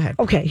 Okay, go ahead.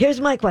 Okay, here's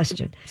my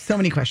question. So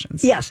many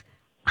questions. Yes.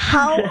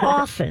 How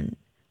often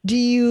do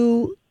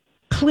you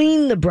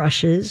clean the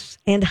brushes,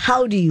 and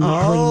how do you clean them?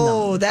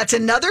 Oh, that's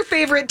another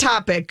favorite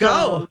topic.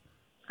 Go.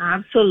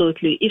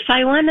 Absolutely. If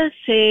I want to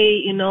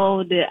say,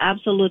 the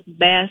absolute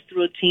best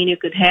routine you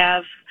could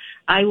have,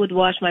 I would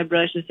wash my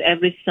brushes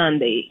every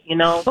Sunday,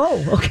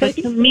 Oh, okay.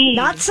 But to me,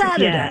 not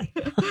Saturday.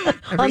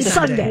 On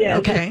Sunday. Yeah.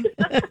 Okay.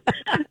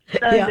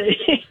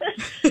 Sunday.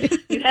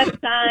 You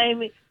have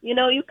time.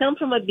 You come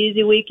from a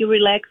busy week, you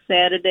relax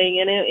Saturday,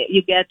 and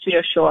you get to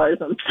your chores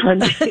on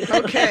Sunday.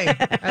 Okay.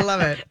 I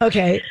love it.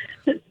 Okay.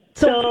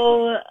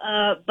 So,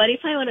 but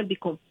if I want to be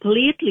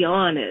completely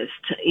honest,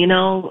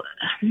 no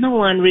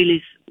one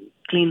really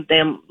cleans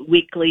them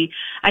weekly.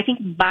 I think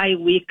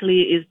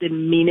bi-weekly is the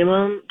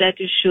minimum that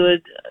you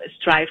should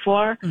strive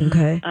for.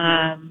 Okay.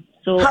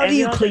 So how do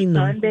you every clean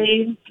them?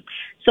 Sunday,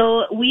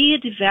 so we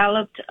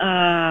developed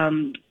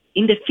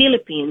in the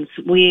Philippines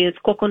with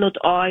coconut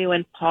oil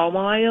and palm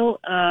oil,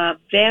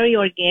 very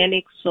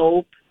organic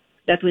soap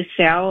that we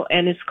sell,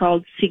 and it's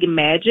called Sig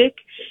Magic,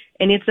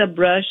 and it's a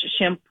brush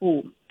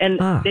shampoo. And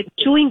the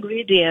two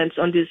ingredients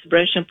on this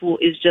brush shampoo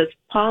is just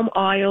palm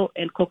oil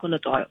and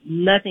coconut oil,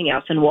 nothing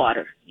else, and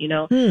water,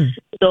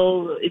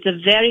 So it's a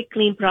very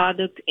clean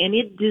product, and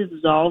it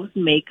dissolves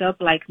makeup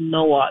like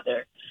no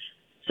other.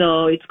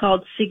 So it's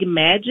called Sig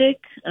Magic,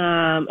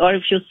 or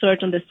if you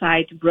search on the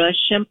site brush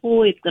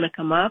shampoo, it's going to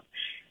come up.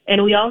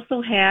 And we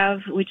also have,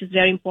 which is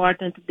very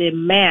important, the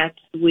mat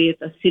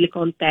with a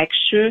silicone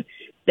texture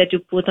that you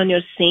put on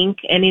your sink,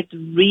 and it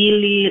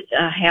really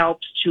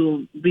helps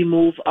to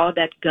remove all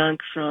that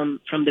gunk from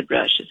the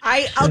brushes.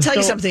 I'll tell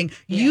you something.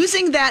 Yeah.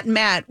 Using that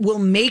mat will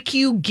make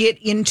you get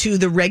into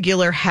the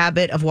regular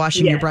habit of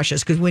washing your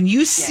brushes, because when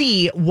you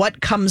see what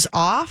comes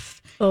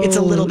off, it's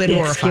a little bit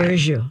horrifying.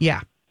 Scares you.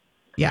 Yeah.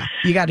 Yeah,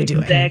 you got to do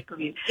it.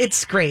 Exactly.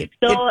 It's great.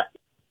 So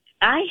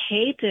I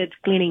hated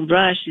cleaning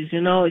brushes,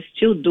 I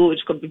still do,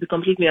 to be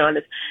completely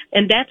honest.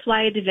 And that's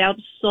why I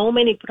developed so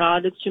many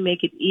products to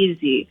make it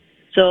easy.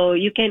 So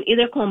you can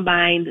either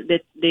combine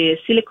the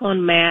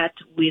silicone mat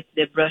with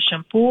the brush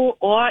shampoo,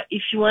 or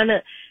if you want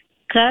to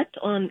cut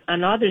on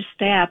another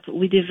step,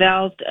 we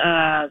developed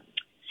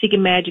Sig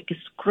Magic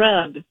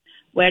Scrub,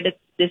 where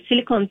the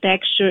silicone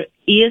texture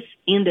is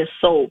in the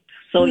soap.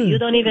 So you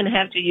don't even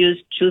have to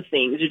use two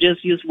things. You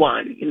just use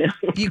one,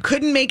 You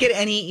couldn't make it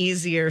any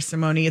easier,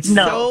 Simone. It's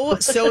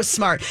so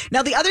smart.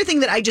 Now, the other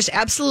thing that I just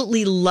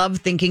absolutely love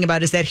thinking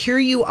about is that here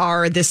you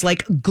are, this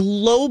like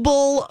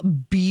global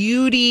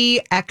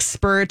beauty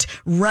expert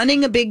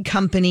running a big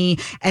company,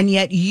 and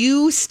yet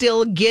you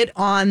still get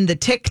on the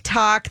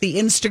TikTok, the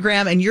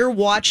Instagram, and you're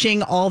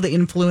watching all the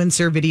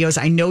influencer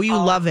videos. I know you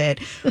love it.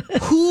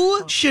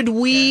 Who should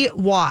we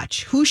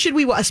watch? Who should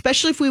we watch?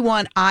 Especially if we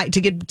want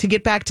to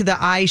get back to the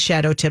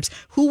eyeshadow tips.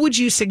 Who would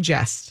you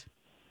suggest?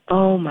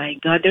 Oh my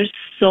God, there's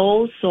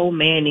so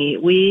many.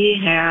 We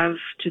have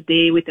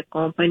today with the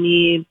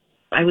company,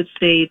 I would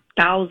say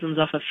thousands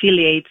of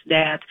affiliates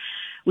that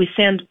we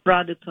send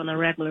products on a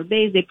regular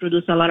basis. They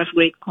produce a lot of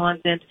great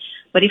content.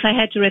 But if I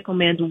had to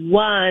recommend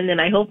one, and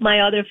I hope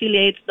my other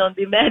affiliates don't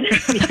be mad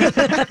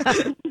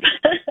at me,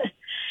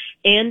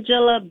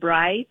 Angela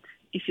Bright.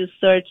 If you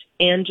search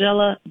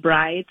Angela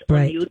Bright on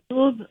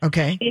YouTube,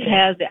 she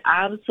has the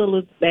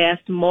absolute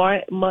best,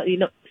 more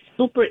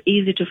super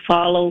easy to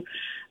follow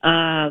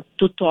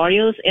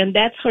tutorials, and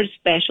that's her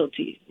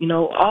specialty.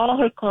 All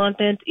her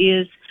content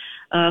is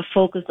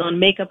focused on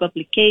makeup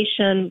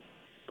application,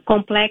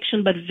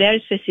 complexion, but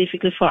very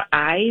specifically for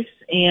eyes,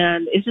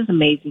 and it's just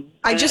amazing.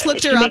 I just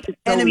looked her up,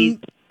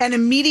 and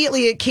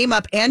immediately it came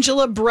up,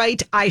 Angela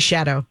Bright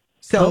eyeshadow.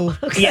 So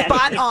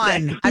spot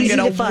on. I'm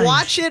going to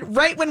watch it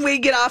right when we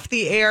get off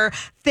the air.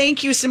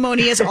 Thank you, Simone,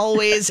 as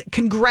always.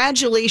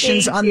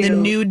 Congratulations on the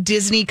new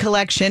Disney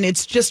collection.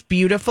 It's just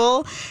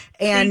beautiful.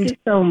 And, thank you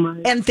so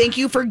much. And thank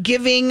you for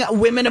giving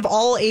women of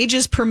all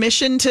ages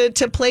permission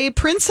to play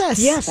princess.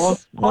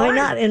 Yes. Why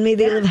not? And may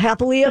they live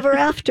happily ever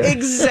after.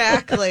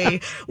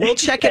 Exactly. We'll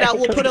check it out.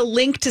 We'll put a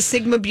link to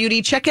Sigma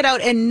Beauty. Check it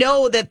out and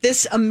know that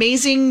this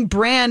amazing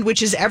brand,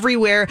 which is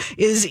everywhere,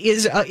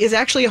 is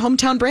actually a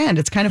hometown brand.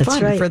 It's kind of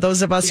fun for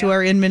those of us who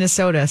are in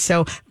Minnesota.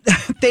 So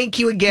thank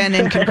you again,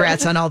 and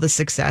congrats on all the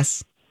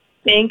success.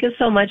 Thank you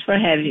so much for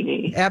having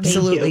me.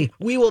 Absolutely.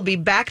 We will be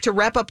back to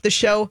wrap up the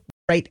show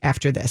right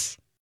after this.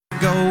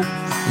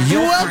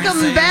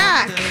 Welcome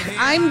back.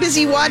 I'm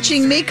busy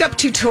watching makeup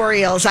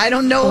tutorials. I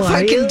don't know if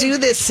I can do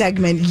this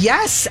segment.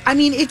 Yes. I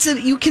mean,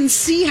 you can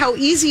see how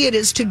easy it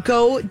is to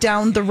go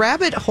down the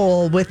rabbit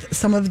hole with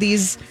some of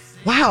these.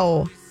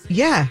 Wow.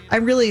 Yeah. I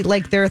really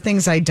there are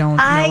things I don't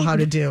know how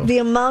to do. The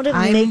amount of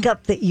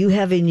makeup that you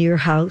have in your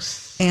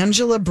house.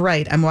 Angela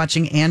Bright. I'm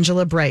watching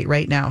Angela Bright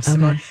right now,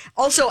 Simone. Okay.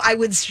 Also, I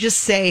would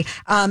just say,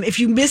 if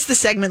you missed the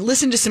segment,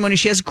 listen to Simone.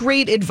 She has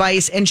great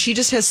advice, and she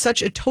just has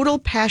such a total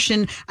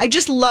passion. I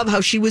just love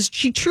how she was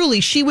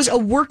a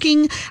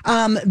working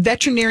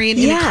veterinarian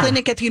in a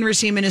clinic at the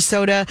University of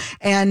Minnesota,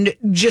 and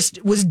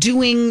just was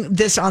doing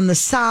this on the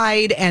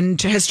side and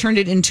has turned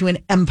it into an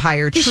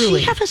empire. Does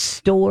truly. She have a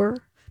store?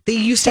 They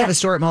used to have a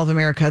store at Mall of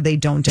America. They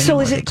don't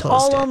anymore. So is it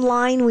all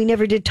online? We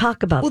never did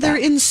talk about that. Well, they're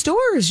in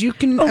stores. You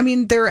can,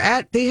 there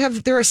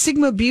are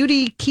Sigma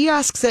Beauty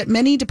kiosks at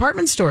many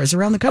department stores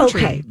around the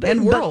country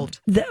and world.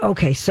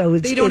 So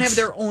they don't have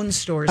their own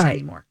stores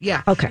anymore.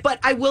 Yeah. Okay. But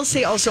I will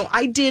say also,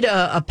 I did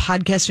a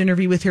podcast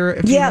interview with her.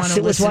 If you want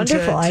to listen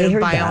wonderful. I heard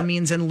by that. all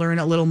means, and learn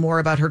a little more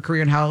about her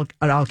career and how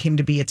it all came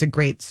to be. It's a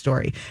great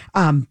story.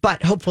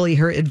 But hopefully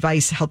her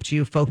advice helped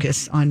you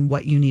focus on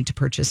what you need to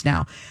purchase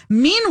now.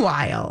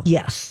 Meanwhile,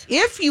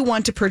 if you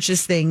want to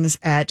purchase things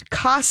at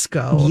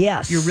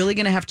Costco, you're really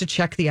going to have to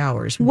check the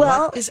hours.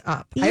 What is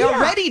up? I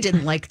already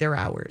didn't like their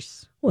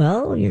hours.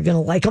 well, you're going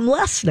to like them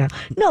less now.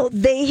 No,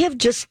 they have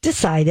just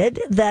decided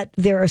that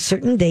there are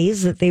certain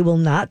days that they will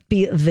not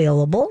be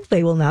available.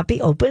 They will not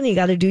be open. You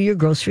got to do your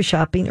grocery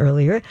shopping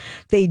earlier.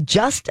 They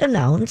just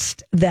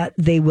announced that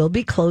they will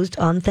be closed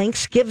on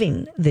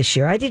Thanksgiving this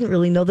year. I didn't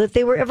really know that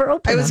they were ever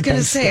open. I was going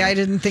to say, I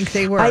didn't think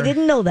they were. I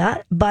didn't know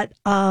that, but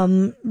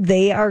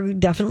they are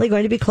definitely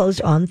going to be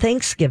closed on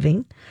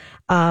Thanksgiving.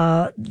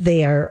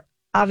 They are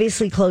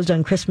obviously closed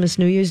on Christmas,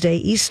 New Year's Day,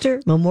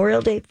 Easter,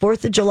 Memorial Day,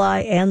 4th of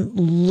July, and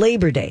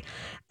Labor Day.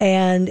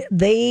 And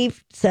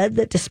they've said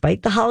that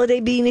despite the holiday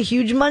being a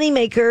huge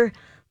moneymaker,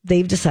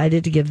 they've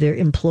decided to give their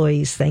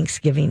employees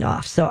Thanksgiving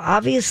off. So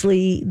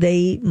obviously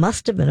they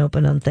must have been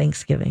open on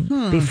Thanksgiving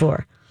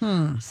before.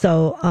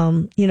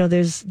 So,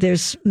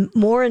 there's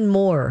more and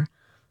more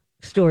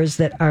stores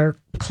that are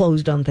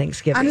closed on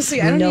Thanksgiving.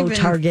 Honestly, I don't even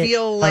Target,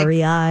 feel like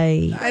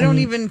REI. I don't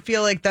even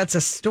feel like that's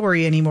a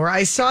story anymore.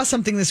 I saw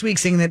something this week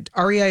saying that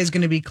REI is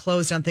going to be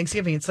closed on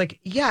Thanksgiving. It's like,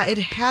 yeah, it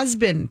has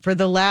been for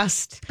the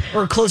last,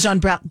 or closed on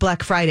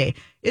Black Friday.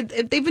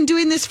 They've been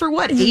doing this for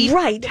what,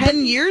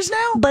 10 years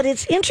now? But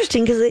it's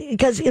interesting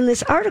because in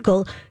this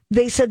article,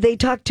 they said they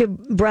talked to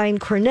Brian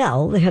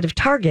Cornell, the head of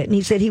Target, and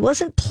he said he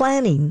wasn't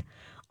planning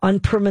on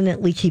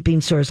permanently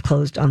keeping stores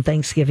closed on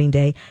Thanksgiving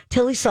Day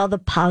till he saw the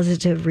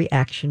positive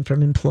reaction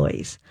from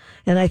employees.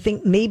 And I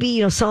think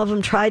maybe, some of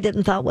them tried it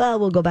and thought, well,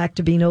 we'll go back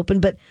to being open,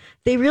 but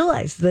they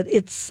realized that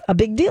it's a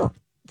big deal.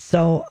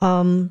 So,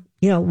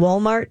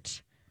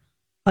 Walmart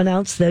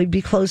announced they'd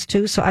be closed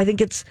too. So I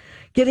think it's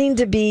getting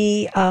to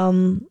be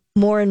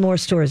more and more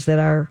stores that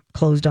are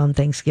closed on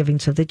Thanksgiving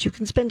so that you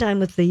can spend time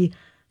with the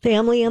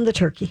family and the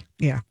turkey.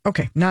 Yeah.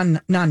 Okay.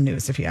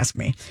 Non-news, if you ask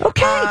me.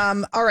 Okay.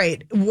 All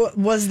right.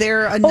 Was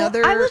there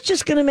another? I was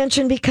just going to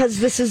mention, because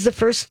this is the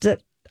first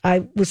that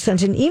I was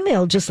sent an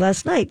email just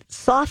last night.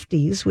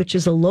 Softies, which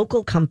is a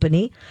local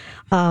company.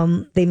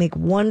 They make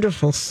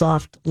wonderful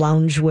soft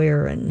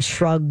loungewear and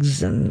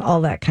shrugs and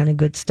all that kind of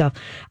good stuff.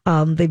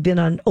 They've been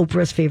on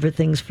Oprah's Favorite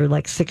Things for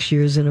like 6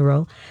 years in a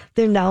row.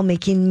 They're now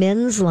making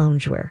men's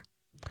loungewear.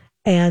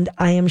 And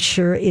I am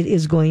sure it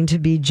is going to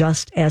be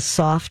just as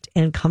soft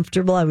and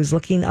comfortable. I was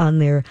looking on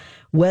their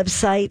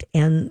website,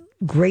 and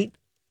great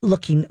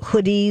looking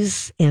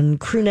hoodies and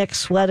crew neck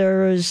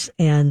sweaters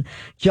and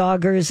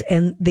joggers.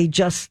 And they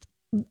just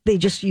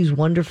use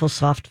wonderful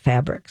soft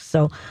fabrics.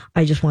 So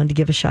I just wanted to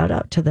give a shout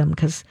out to them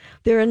because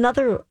they're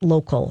another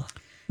local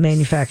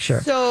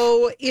manufacturer.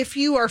 So if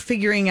you are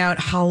figuring out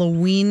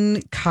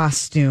Halloween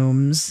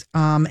costumes,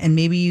 and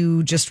maybe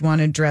you just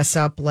want to dress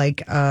up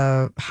like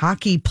a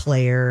hockey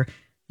player,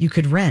 you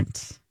could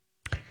rent.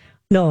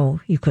 No,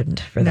 you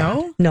couldn't for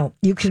that. No,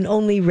 you can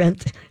only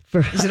rent for.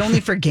 Is it only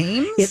for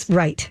games? It's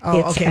right. Oh,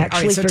 it's okay. Actually,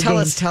 all right. So for tell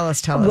games.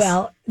 us.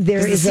 Well,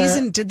 there is the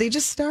season. Did they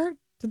just start?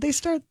 Did they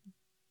start?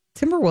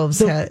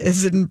 Timberwolves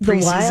is it in preseason?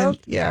 The Wild?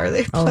 Yeah, are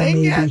they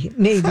playing yet?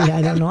 Maybe,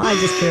 I don't know. I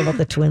just care about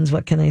the Twins.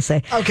 What can I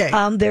say? Okay.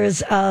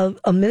 There's a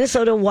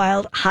Minnesota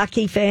Wild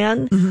hockey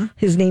fan. Mm-hmm.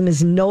 His name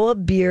is Noah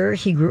Beer.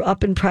 He grew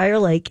up in Prior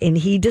Lake, and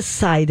he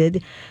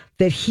decided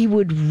that he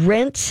would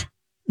rent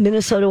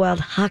Minnesota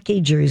Wild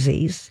hockey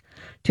jerseys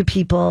to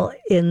people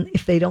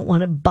if they don't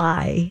want to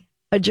buy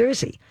a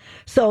jersey.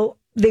 So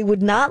they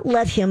would not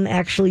let him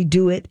actually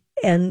do it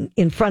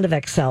in front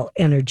of XL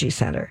Energy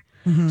Center.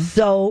 Mm-hmm.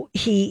 So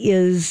he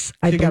is.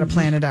 You got to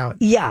plan it out.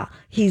 Yeah,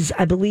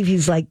 I believe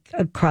he's like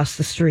across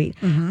the street.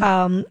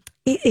 Mm-hmm.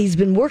 He's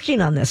been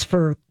working on this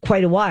for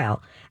quite a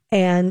while,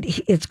 and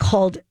it's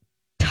called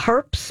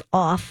Tarps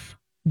Off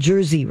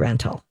Jersey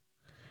Rental.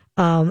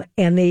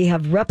 And they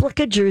have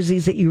replica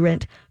jerseys that you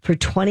rent for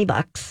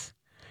 $20,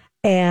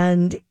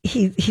 and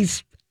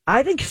he's.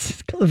 I think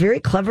it's a very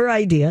clever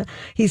idea.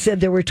 He said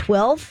there were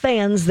 12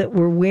 fans that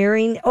were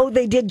wearing. Oh,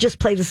 they did just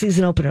play the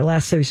season opener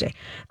last Thursday.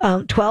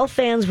 12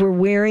 fans were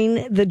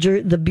wearing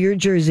the beer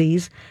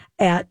jerseys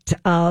at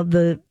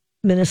the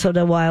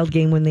Minnesota Wild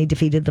game when they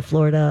defeated the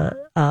Florida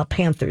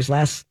Panthers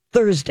last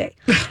Thursday.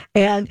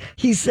 And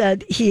he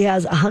said he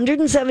has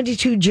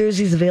 172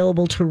 jerseys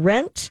available to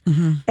rent,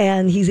 mm-hmm.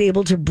 and he's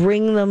able to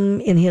bring them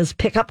in his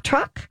pickup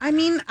truck. I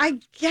mean, I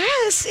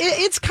guess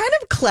it's kind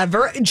of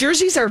clever.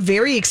 Jerseys are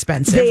very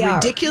expensive,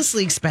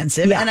 ridiculously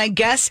expensive. Yeah. And I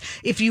guess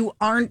if you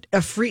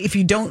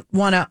don't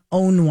want to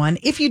own one,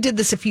 if you did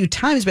this a few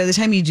times, by the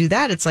time you do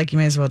that, it's like you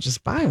may as well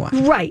just buy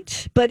one.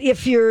 Right. But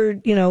if you're,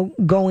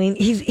 going,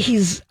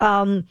 he's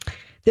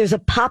there's a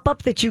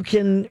pop-up that you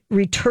can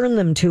return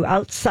them to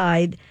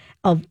outside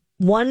of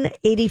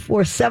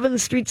 184 7th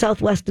Street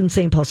Southwest in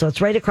St. Paul. So it's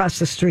right across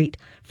the street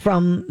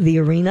from the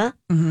arena.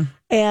 Mm-hmm.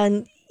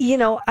 And,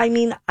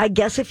 I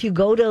guess if you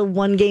go to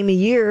one game a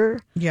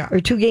year or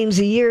 2 games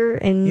a year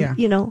and, hey,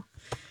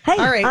 all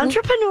right.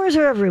 Entrepreneurs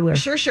are everywhere.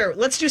 Sure.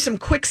 Let's do some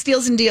quick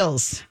steals and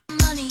deals.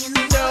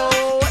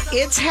 So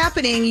it's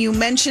happening. You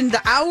mentioned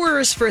the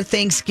hours for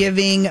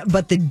Thanksgiving,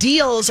 but the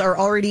deals are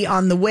already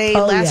on the way.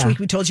 Last week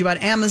we told you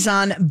about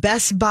Amazon.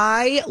 Best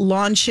Buy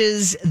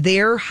launches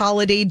their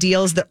holiday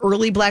deals. The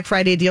early Black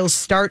Friday deals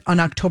start on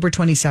October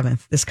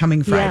 27th, this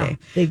coming Friday.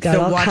 Yeah, they've got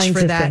all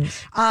kinds of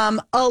things.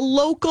 A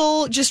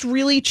local, just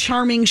really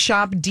charming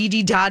shop,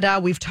 Didi Dada.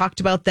 We've talked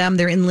about them.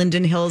 They're in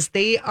Linden Hills.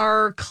 They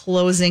are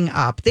closing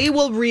up. They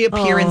will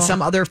reappear in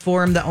some other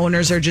form. The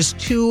owners are just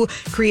too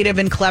creative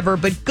and clever,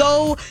 but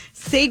go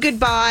say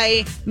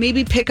goodbye,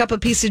 maybe pick up a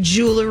piece of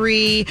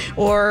jewelry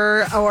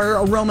or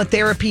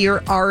aromatherapy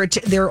or art.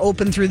 They're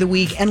open through the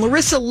week. And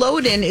Larissa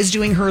Loden is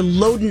doing her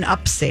Loden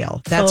Up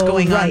sale. That's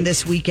going on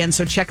this weekend.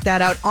 So check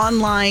that out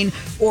online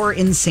or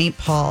in St.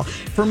 Paul.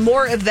 For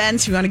more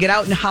events, you want to get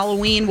out in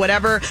Halloween,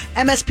 whatever,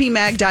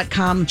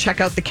 mspmag.com.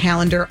 Check out the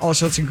calendar. All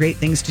sorts of great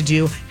things to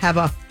do. Have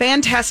a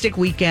fantastic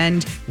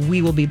weekend.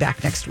 We will be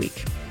back next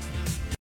week.